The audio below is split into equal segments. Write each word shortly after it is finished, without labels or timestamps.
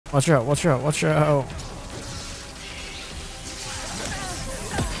Watch out, watch out, watch out.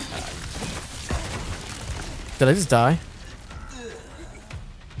 Did I just die?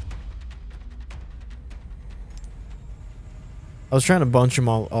 I was trying to bunch them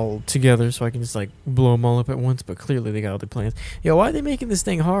all together so I can just like blow them all up at once, but clearly they got other plans. Yo, why are they making this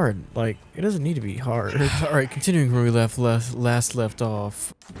thing hard? Like, it doesn't need to be hard. Alright, continuing where we left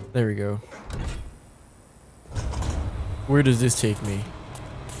off. There we go. Where does this take me?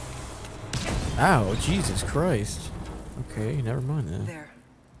 Ow, Jesus Christ. Okay, never mind that. There.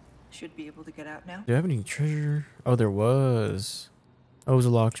 Should be able to get out now. Do I have any treasure? Oh, there was. Oh, it was a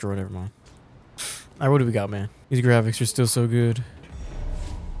locked drawer, never mind. Alright, what do we got, man? These graphics are still so good.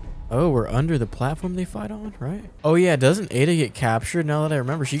 Oh, we're under the platform they fight on, right? Oh yeah, doesn't Ada get captured? Now that I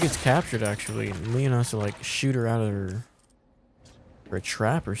remember, she gets captured actually. And Leon has to like shoot her out of her for a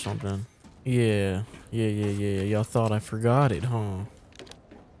trap or something. Yeah. Y'all thought I forgot it, huh?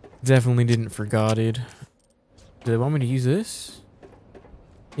 Definitely didn't forgot it. Do they want me to use this?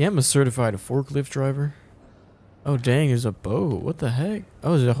 Yeah, I'm a certified forklift driver. Oh dang, there's a boat. What the heck?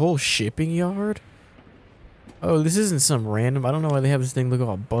 Oh, there's a whole shipping yard? Oh, this isn't some random... I don't know why they have this thing look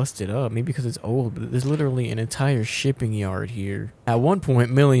all busted up. Maybe because it's old, but there's literally an entire shipping yard here. At one point,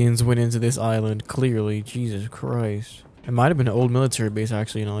 millions went into this island, clearly. Jesus Christ. It might have been an old military base,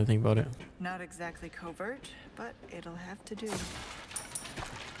 actually, now that I think about it. Not exactly covert, but it'll have to do.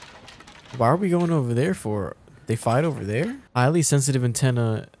 Why are we going over there for? They fight over there? Highly sensitive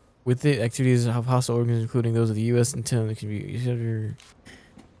antenna. With the activities of hostile organs, including those of the U.S. antenna, that can be...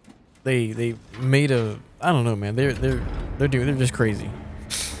 They made a... I don't know, man. They're just crazy.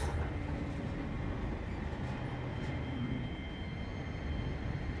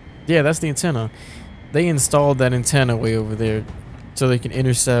 Yeah, that's the antenna. They installed that antenna way over there so they can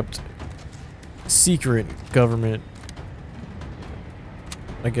intercept secret government,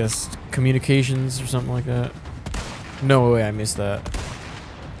 I guess, communications or something like that. No way I missed that.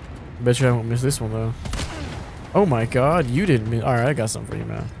 Bet you I won't miss this one though. Oh my god, you didn't miss. Alright, I got something for you,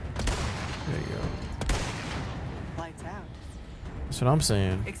 man. There you go. Lights out. That's what I'm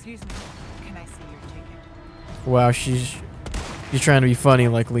saying. Excuse me. Can I see your ticket? Wow, she's trying to be funny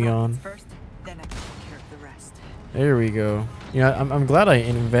like Leon. First, then I can take care of the rest. There we go. You know, I'm glad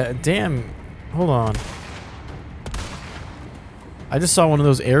I damn. Hold on. I just saw one of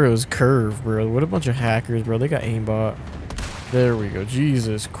those arrows curve, bro. What a bunch of hackers, bro. They got aimbot. There we go.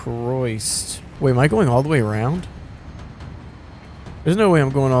 Jesus Christ. Wait, am I going all the way around? There's no way I'm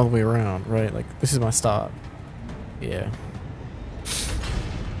going all the way around, right? Like, this is my stop. Yeah.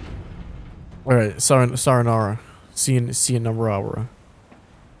 Alright, Saranara. See you another hour.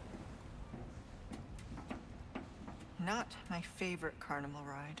 Not my favorite carnival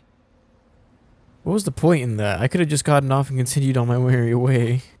ride. What was the point in that? I could have just gotten off and continued on my merry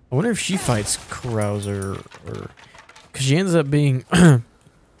way. I wonder if she fights Krauser or... Because she ends up being...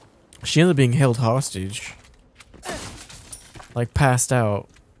 she ends up being held hostage. Like, passed out.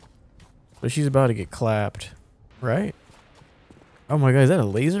 But she's about to get clapped. Right? Oh my god, is that a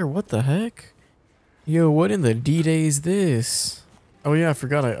laser? What the heck? Yo, what in the D-Day is this? Oh yeah, I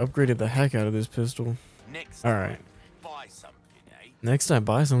forgot I upgraded the heck out of this pistol. Alright. Next time,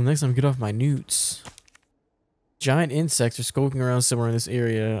 buy something. Next time, get off my newts. Giant insects are skulking around somewhere in this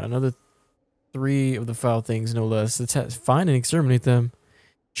area. Another 3 of the foul things, no less. Let's find and exterminate them.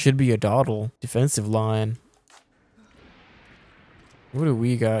 Should be a dawdle. Defensive line. What do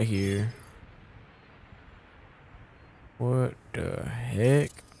we got here? What the heck?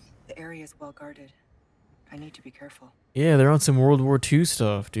 The area is well guarded. I need to be careful. Yeah, they're on some World War II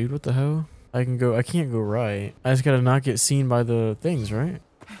stuff, dude. What the hell? I can't go right. I just gotta not get seen by the things, right?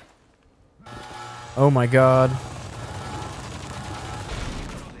 Oh my god.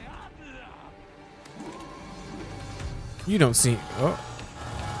 You don't see... Oh.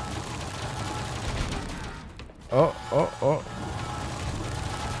 Oh.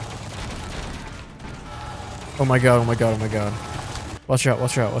 Oh my god, oh my god, oh my god. Watch out,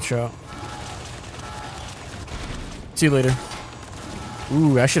 watch out, watch out. See you later.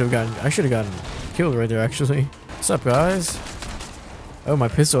 Ooh, I should have gotten killed right there actually. What's up, guys? Oh, my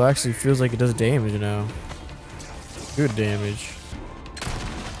pistol actually feels like it does damage now. Good damage.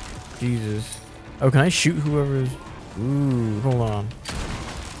 Jesus. Oh, can I shoot whoever's... Ooh, hold on.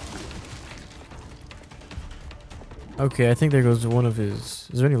 Okay, I think there goes one of his...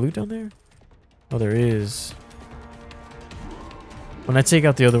 Is there any loot down there? Oh, there is. When I take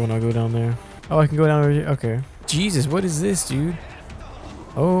out the other one, I'll go down there. Oh, I can go down over here? Okay. Jesus, what is this, dude?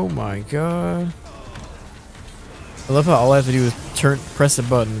 Oh my god. I love how all I have to do is press a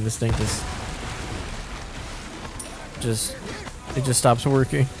button and this thing it just stops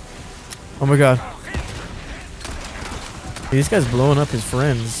working. Oh my god. Hey, this guy's blowing up his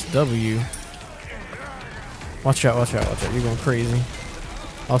friends. W. Watch out, watch out, watch out. You're going crazy.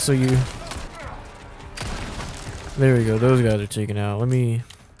 Also you. There we go. Those guys are taken out. Let me...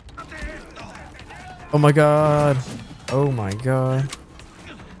 Oh my god. Oh my god.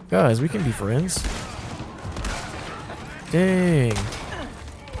 Guys, we can be friends. Dang. Do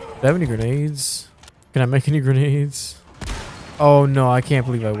I have any grenades? Can I make any grenades? Oh no, I can't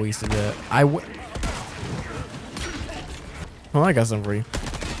believe I wasted that. Well, I got something for you.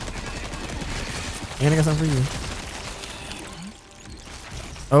 And I got something for you.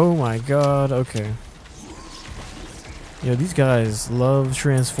 Oh my god, okay. Yo, these guys love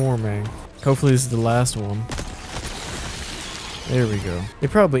transforming. Hopefully this is the last one. There we go. They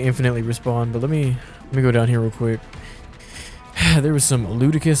probably infinitely respawn, but let me go down here real quick. There was some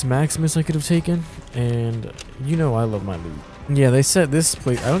Ludicrous Maximus I could have taken, and you know I love my loot. Yeah, they set this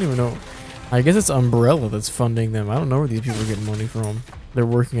place. I don't even know. I guess it's Umbrella that's funding them. I don't know where these people are getting money from. They're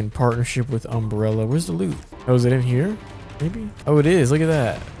working in partnership with Umbrella. Where's the loot? Oh, is it in here? Maybe? Oh, it is. Look at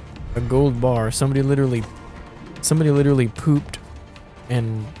that. A gold bar. Somebody literally pooped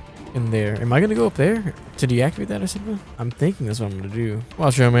in there. Am I gonna go up there to deactivate that or something? I'm thinking that's what I'm gonna do.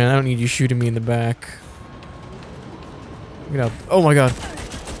 Watch out, man. I don't need you shooting me in the back. Get out. Oh my god.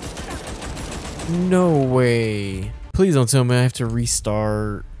 No way. Please don't tell me I have to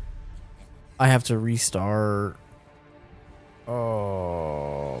restart. I have to restart.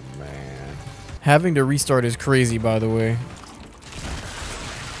 Oh man. Having to restart is crazy, by the way.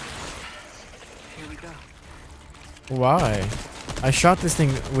 Here we go. Why? I shot this thing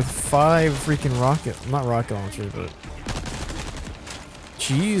with 5 freaking not rocket launchers, but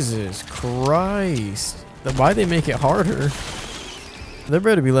Jesus Christ. Why'd they make it harder? There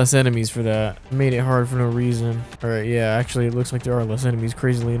better be less enemies for that. Made it hard for no reason. Alright, yeah, actually it looks like there are less enemies,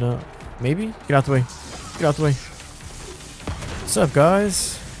 crazily enough. Maybe? Get out the way. Get out the way. What's up,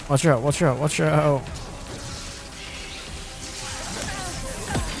 guys? Watch out, watch out, watch out.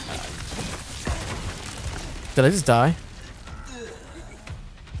 Did I just die?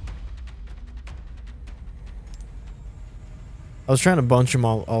 I was trying to bunch them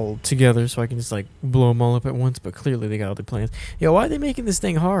all together so I can just like blow them all up at once, but clearly they got other plans. Yo, why are they making this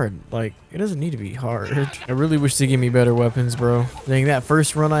thing hard? Like, it doesn't need to be hard. I really wish they give me better weapons, bro. Dang, that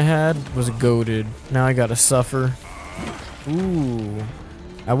first run I had was goated. Now I gotta suffer. Ooh.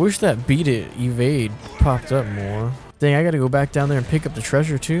 I wish that beat it evade popped up more. Dang, I gotta go back down there and pick up the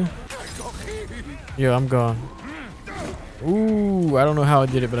treasure too. Yo, I'm gone. Ooh, I don't know how I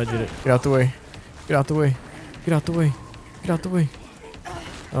did it, but I did it. Get out the way. Get out the way. Get out the way. Get out the way.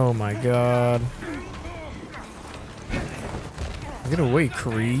 Oh my god. Get away,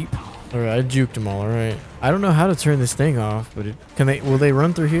 creep. Alright, I juked them all, alright. I don't know how to turn this thing off, but will they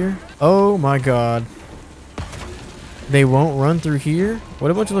run through here? Oh my god. They won't run through here?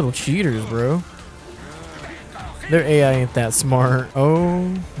 What a bunch of little cheaters, bro. Their AI ain't that smart.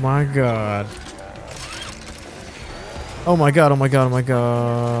 Oh my god. Oh my god, oh my god, oh my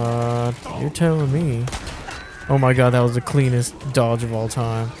god. You're telling me. Oh my god, that was the cleanest dodge of all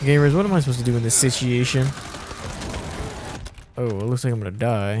time. Gamers, what am I supposed to do in this situation? Oh, it looks like I'm gonna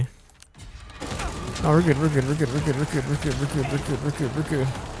die. Oh, we're good, we're good, we're good, we're good, we're good, we're good, we're good, we're good, we're good, we're good.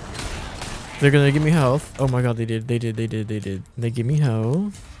 They're gonna give me health. Oh my god, they did. They give me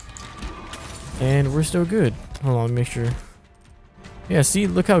health. And we're still good. Hold on, make sure. Yeah, see,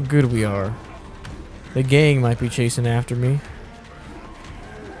 look how good we are. The gang might be chasing after me.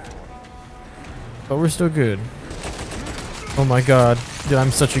 But we're still good. Oh my god. Dude,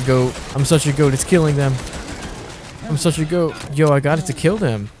 I'm such a goat. I'm such a goat. It's killing them. I'm such a goat. Yo, I got it to kill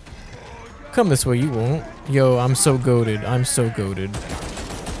them. Come this way, you won't. Yo, I'm so goated. I'm so goated.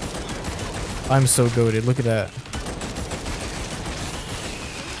 I'm so goated. Look at that.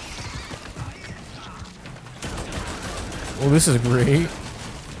 Well, this is great.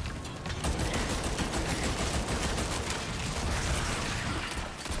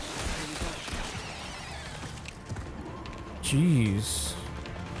 Jeez.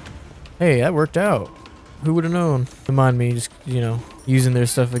 Hey, that worked out. Who would have known? Don't mind me, just, you know, using their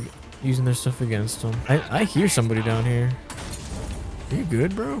stuff against them. I hear somebody down here. Are you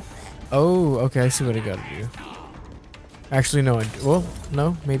good, bro? Oh, okay, I see what I gotta do. Actually, no, well,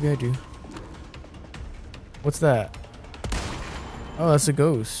 no, maybe I do. What's that? Oh, that's a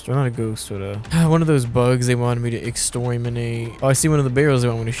ghost. Or not a ghost, but one of those bugs they wanted me to exterminate. Oh, I see one of the barrels they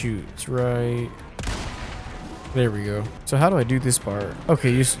want me to shoot. That's right. There we go. So how do I do this part?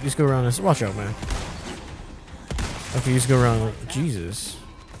 Okay, you just go around this. Watch out, man. Okay, you just go around. Jesus.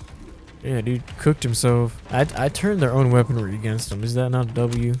 Yeah, dude cooked himself. I turned their own weaponry against him. Is that not a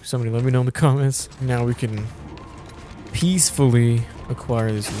W? Somebody let me know in the comments. Now we can peacefully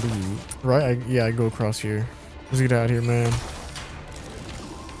acquire this loot. Right? Yeah, I go across here. Let's get out of here, man.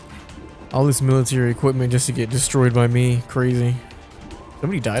 All this military equipment just to get destroyed by me. Crazy.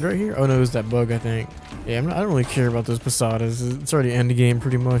 Somebody died right here? Oh no, it was that bug, I think. Yeah, I don't really care about those Posadas. It's already end the game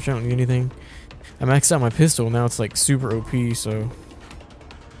pretty much. I don't need anything. I maxed out my pistol. Now it's like super OP, so...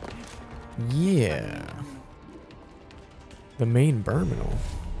 Yeah. The main terminal.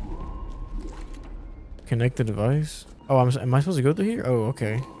 Connect the device. Oh, am I supposed to go through here? Oh,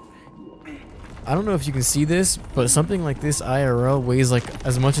 okay. I don't know if you can see this, but something like this IRL weighs like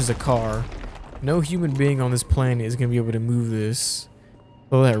as much as a car. No human being on this planet is gonna be able to move this.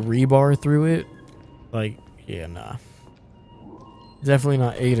 Oh, that rebar through it? Like, yeah, nah. Definitely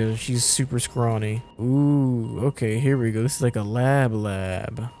not Ada. She's super scrawny. Ooh, okay, here we go. This is like a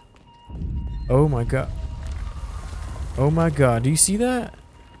lab. Oh my god. Oh my god, do you see that?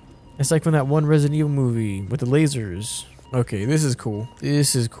 It's like from that one Resident Evil movie with the lasers. Okay, this is cool.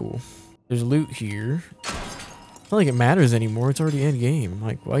 This is cool. There's loot here. It's not like it matters anymore. It's already end game.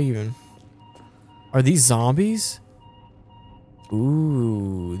 Like, why even? Are these zombies?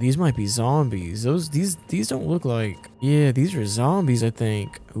 Ooh, these might be zombies. These don't look like... Yeah, these are zombies, I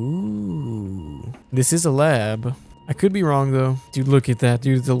think. Ooh. This is a lab. I could be wrong, though. Dude, look at that.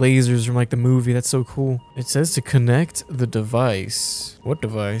 Dude, the lasers from, like, the movie. That's so cool. It says to connect the device. What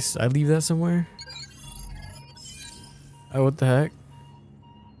device? I leave that somewhere? Oh, what the heck?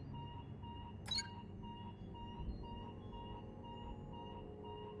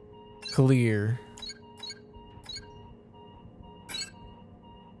 Clear.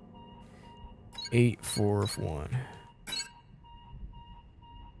 Eight, 4, 1.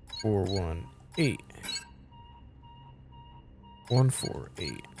 4, 1, 8. 1, 4,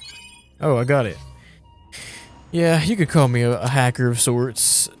 8. Oh, I got it. Yeah, you could call me a hacker of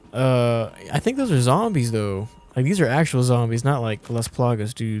sorts. I think those are zombies though. Like these are actual zombies, not like Las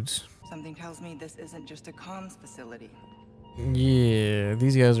Plagas dudes. Something tells me this isn't just a comms facility. Yeah,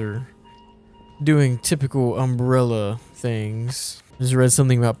 these guys are doing typical Umbrella things. Just read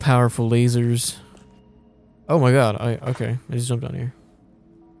something about powerful lasers. Oh my god, okay, I just jumped down here.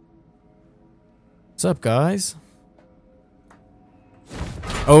 What's up, guys?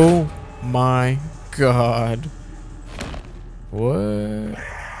 Oh my god. What?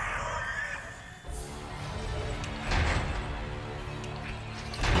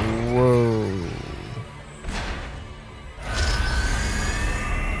 Whoa.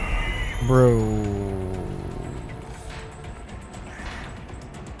 Bro.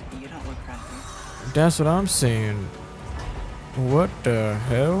 You don't look friendly. That's what I'm saying. What the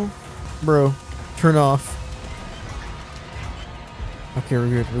hell? Bro, turn off. Okay,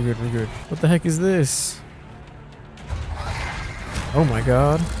 we're good. What the heck is this? Oh my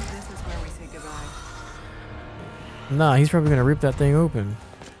god. This is where we say goodbye. Nah, he's probably gonna rip that thing open.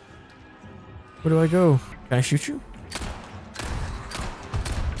 Where do I go? Can I shoot you?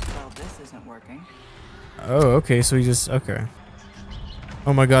 Well, this isn't working. Oh, okay, so he just... Okay.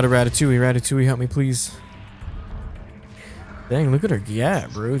 Oh my god, a Ratatouille. Ratatouille, help me, please. Dang, look at her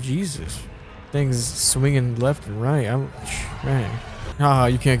gap, bro. Jesus. Thing's swinging left and right. Man. Haha,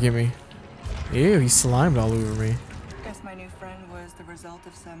 you can't get me. Ew, he slimed all over me. Guess my new friend was the result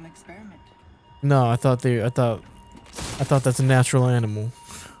of some experiment. No, I thought that's a natural animal.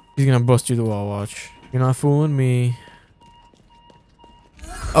 He's gonna bust through the wall, watch. You're not fooling me.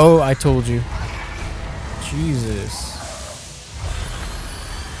 Oh, I told you. Jesus.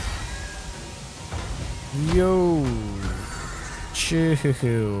 Yo.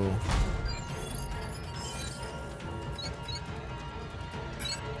 Chill.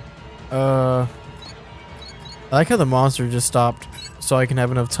 I like how the monster just stopped so I can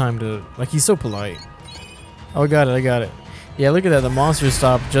have enough time to... Like, he's so polite. Oh, I got it. Yeah, look at that. The monster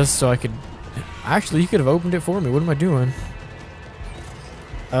stopped just so I could... Actually, he could have opened it for me. What am I doing?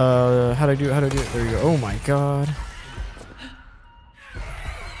 How'd I do it? There you go. Oh my god.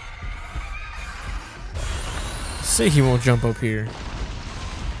 Say he won't jump up here.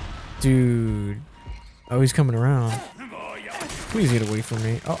 Dude. Oh, he's coming around. Please get away from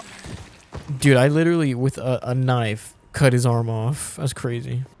me. Oh. Dude, I literally, with a knife, cut his arm off. That's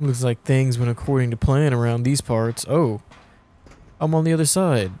crazy. Looks like things went according to plan around these parts. Oh. I'm on the other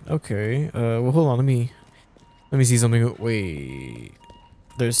side. Okay. Well, hold on. Let me see something. Wait.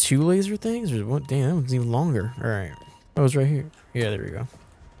 There's two laser things? There's one. Damn, that one's even longer. Alright. Oh, it's right here. Yeah, there we go.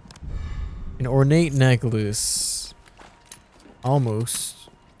 An ornate necklace. Almost.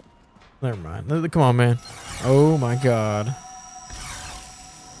 Never mind. Come on, man. Oh my god.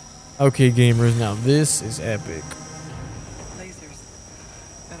 Okay, gamers, now this is epic. Lasers.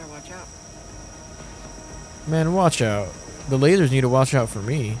 Better watch out. Man, watch out. The lasers need to watch out for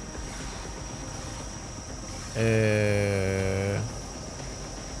me.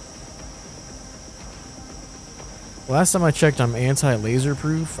 Last time I checked, I'm anti-laser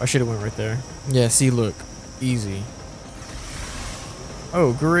proof. I should have went right there. Yeah, see, look. Easy.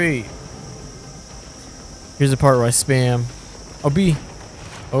 Oh, great. Here's the part where I spam. Oh, B.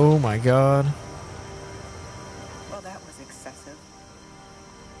 Oh my god. Well, that was excessive.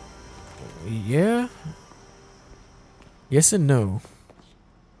 Yeah. Yes and no.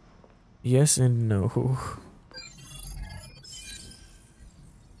 Yes and no.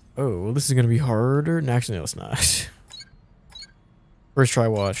 Oh, well, this is gonna be harder. No, actually, no, it's not. First try,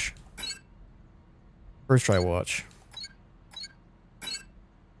 watch. First try, watch.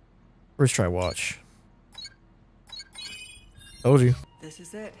 First try, watch. Told you. This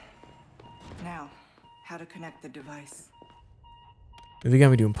is it. Now, how to connect the device. They got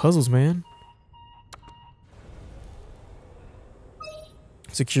me doing puzzles, man.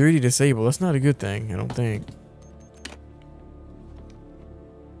 Security disabled. That's not a good thing, I don't think.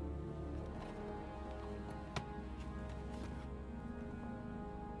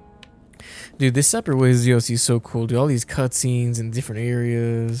 Dude, this Separate Ways DLC is so cool, dude. All these cutscenes in different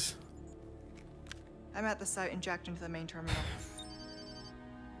areas. I'm at the site and jacked into the main terminal.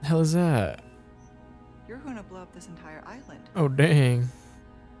 The hell is that? You're going to blow up this entire island, Oh, dang.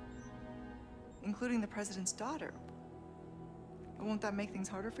 including the president's daughter. Won't that make things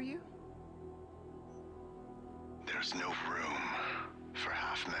harder for you? There's no room for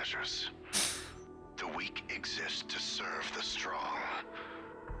half measures. The weak exist to serve the strong.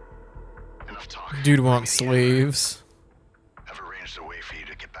 Enough talk. Dude wants slaves. I've arranged a way for you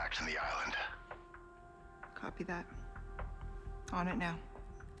to get back to the island. Copy that. On it now.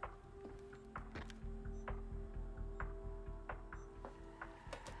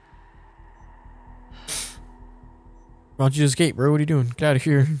 Why don't you escape, bro? What are you doing? Get out of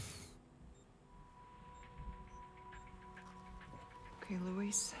here. Okay,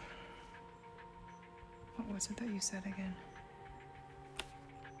 Luis. What was it that you said again?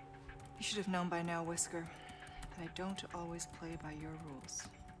 You should have known by now, Whisker, that I don't always play by your rules.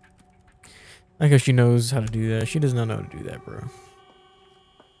 I guess she knows how to do that. She does not know how to do that, bro.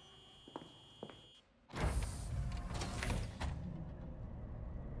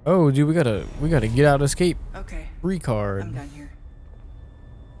 Oh, dude, we gotta get out, escape. Okay, Free card. I'm done here.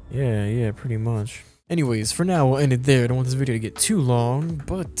 Yeah, pretty much. Anyways, for now, we'll end it there. I don't want this video to get too long,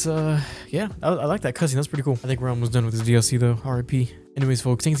 but yeah, I like that cutscene. That's pretty cool. I think we're almost done with this DLC though. RIP. Anyways,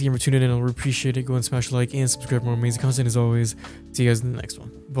 folks, thanks again for tuning in. I really appreciate it. Go and smash a like and subscribe for more amazing content as always. See you guys in the next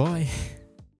one. Bye.